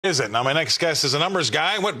Is it? Now, my next guest is a numbers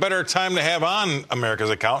guy. What better time to have on America's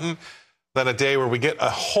Accountant than a day where we get a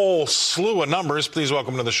whole slew of numbers? Please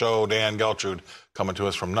welcome to the show, Dan Geltrude, coming to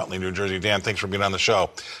us from Nutley, New Jersey. Dan, thanks for being on the show.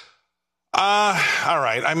 All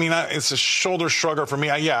right. I mean, it's a shoulder shrugger for me.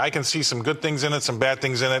 I can see some good things in it, some bad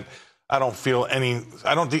things in it. I don't feel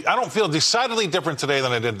decidedly different today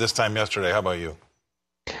than I did this time yesterday. How about you?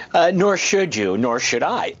 Nor should you, nor should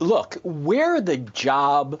I. Look, where the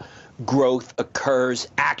job growth occurs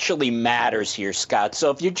actually matters here, Scott. So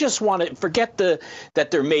if you just want to forget that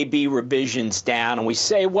there may be revisions down and we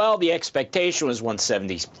say, well, the expectation was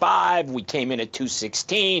 175. We came in at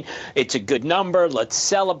 216. It's a good number. Let's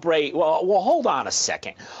celebrate. Well, hold on a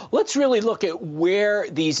second. Let's really look at where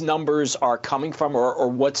these numbers are coming from or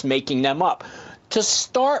what's making them up. To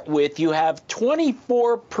start with, you have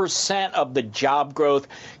 24% of the job growth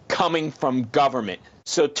coming from government.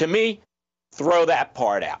 So to me, throw that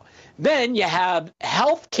part out. Then you have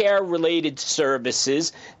healthcare-related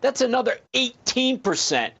services. That's another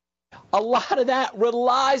 18%. A lot of that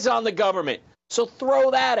relies on the government. So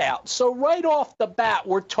throw that out. So right off the bat,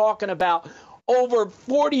 we're talking about over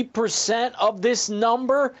 40% of this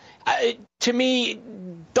number. To me,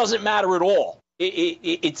 doesn't matter at all.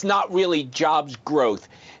 It's not really jobs growth.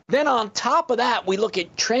 Then on top of that, we look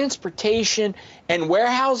at transportation and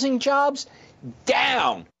warehousing jobs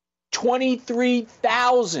down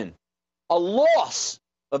 23,000. A loss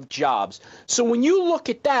of jobs. So when you look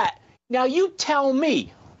at that, now you tell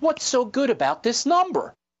me what's so good about this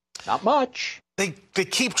number? Not much. They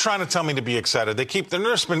keep trying to tell me to be excited. It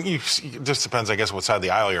just depends, I guess, what side of the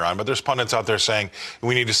aisle you're on. But there's pundits out there saying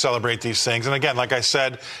we need to celebrate these things. And again, like I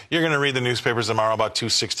said, you're going to read the newspapers tomorrow about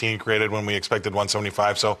 216 created when we expected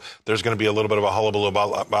 175. So there's going to be a little bit of a hullabaloo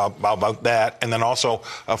about that. And then also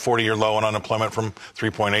a 40-year low in unemployment from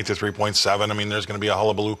 3.8 to 3.7. I mean, there's going to be a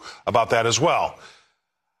hullabaloo about that as well.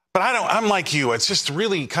 But I'm like you. It's just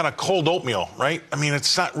really kind of cold oatmeal, right? I mean,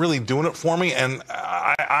 it's not really doing it for me. And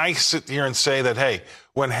I sit here and say that, hey,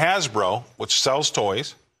 when Hasbro, which sells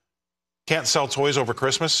toys, can't sell toys over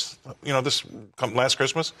Christmas, this last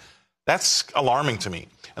Christmas, that's alarming to me.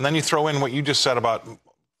 And then you throw in what you just said about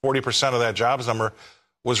 40% of that jobs number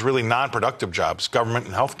was really non-productive jobs, government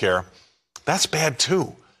and healthcare. That's bad,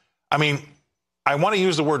 too. I mean, I want to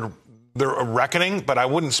use the word they're a reckoning, but I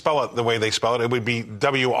wouldn't spell it the way they spell it. It would be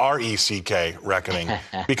W-R-E-C-K, reckoning,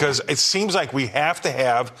 because it seems like we have to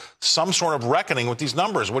have some sort of reckoning with these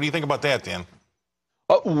numbers. What do you think about that, Dan?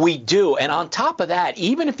 We do. And on top of that,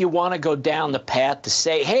 even if you want to go down the path to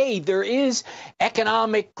say, hey, there is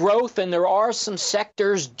economic growth and there are some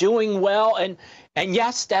sectors doing well, and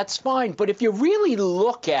yes, that's fine. But if you really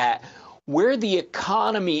look at where the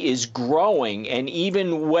economy is growing, and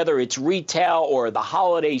even whether it's retail or the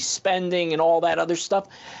holiday spending and all that other stuff,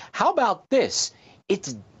 how about this?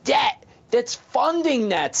 It's debt that's funding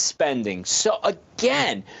that spending. So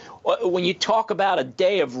again, when you talk about a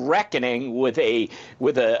day of reckoning with a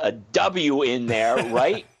W in there,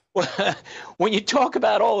 right? When you talk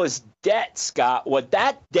about all this debt, Scott, what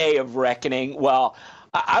that day of reckoning, well,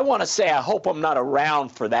 I want to say I hope I'm not around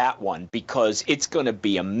for that one because it's going to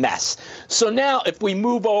be a mess. So now if we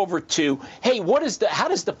move over to, hey, how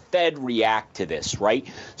does the Fed react to this, right?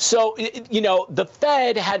 So, the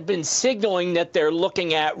Fed had been signaling that they're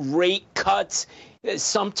looking at rate cuts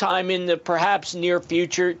sometime in the perhaps near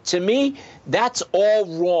future. To me, that's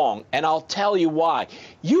all wrong, and I'll tell you why.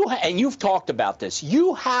 You've talked about this.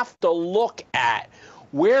 You have to look at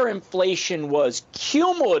where inflation was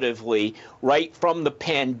cumulatively, right, from the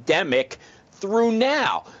pandemic through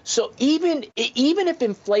now. So even if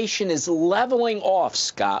inflation is leveling off,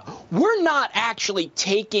 Scott, we're not actually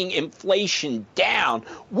taking inflation down.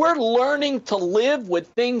 We're learning to live with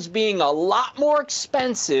things being a lot more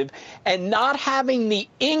expensive and not having the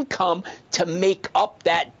income to make up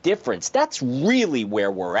that difference. That's really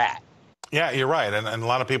where we're at. Yeah, you're right. And a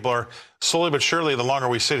lot of people are slowly but surely, the longer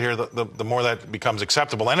we sit here, the more that becomes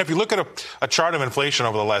acceptable. And if you look at a chart of inflation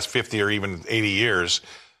over the last 50 or even 80 years,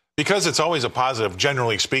 because it's always a positive,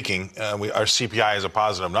 generally speaking, our CPI is a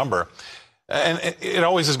positive number. And it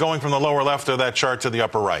always is going from the lower left of that chart to the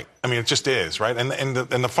upper right. I mean, it just is, right? And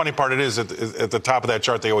the funny part is at the top of that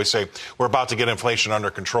chart, they always say, we're about to get inflation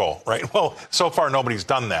under control, right? Well, so far, nobody's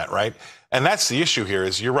done that, right? And that's the issue here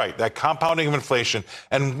is you're right, that compounding of inflation.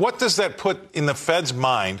 And what does that put in the Fed's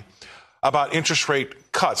mind about interest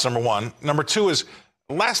rate cuts, number one? Number two is,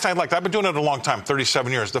 last I've been doing it a long time,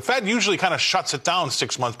 37 years. The Fed usually kind of shuts it down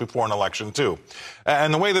 6 months before an election, too.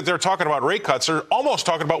 And the way that they're talking about rate cuts are almost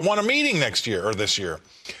talking about one a meeting next year or this year.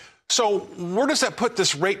 So where does that put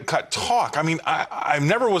this rate cut talk? I mean, I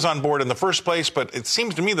never was on board in the first place, but it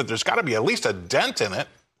seems to me that there's got to be at least a dent in it.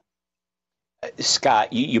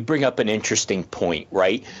 Scott, you bring up an interesting point,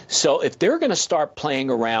 right? So if they're going to start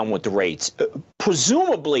playing around with the rates,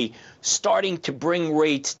 presumably starting to bring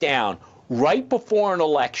rates down right before an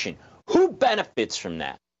election, who benefits from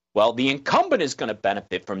that? Well, the incumbent is going to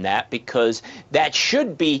benefit from that because that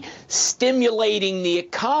should be stimulating the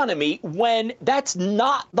economy when that's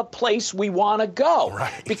not the place we want to go.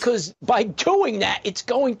 Right. Because by doing that, it's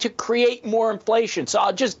going to create more inflation. So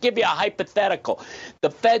I'll just give you a hypothetical.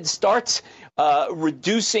 The Fed starts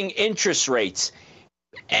reducing interest rates.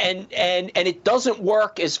 And it doesn't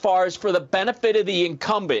work as far as for the benefit of the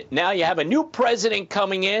incumbent. Now you have a new president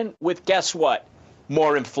coming in with, guess what?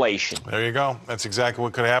 More inflation. There you go. That's exactly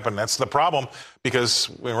what could happen. That's the problem because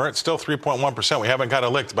we're at still 3.1%. We haven't got it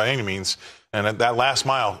licked by any means. And that last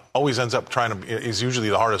mile always ends up is usually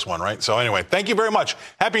the hardest one, right? So anyway, thank you very much.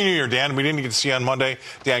 Happy New Year, Dan. We didn't get to see you on Monday.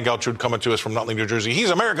 Dan Geltrude coming to us from Nutley, New Jersey. He's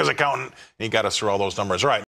America's accountant. He got us through all those numbers. All right.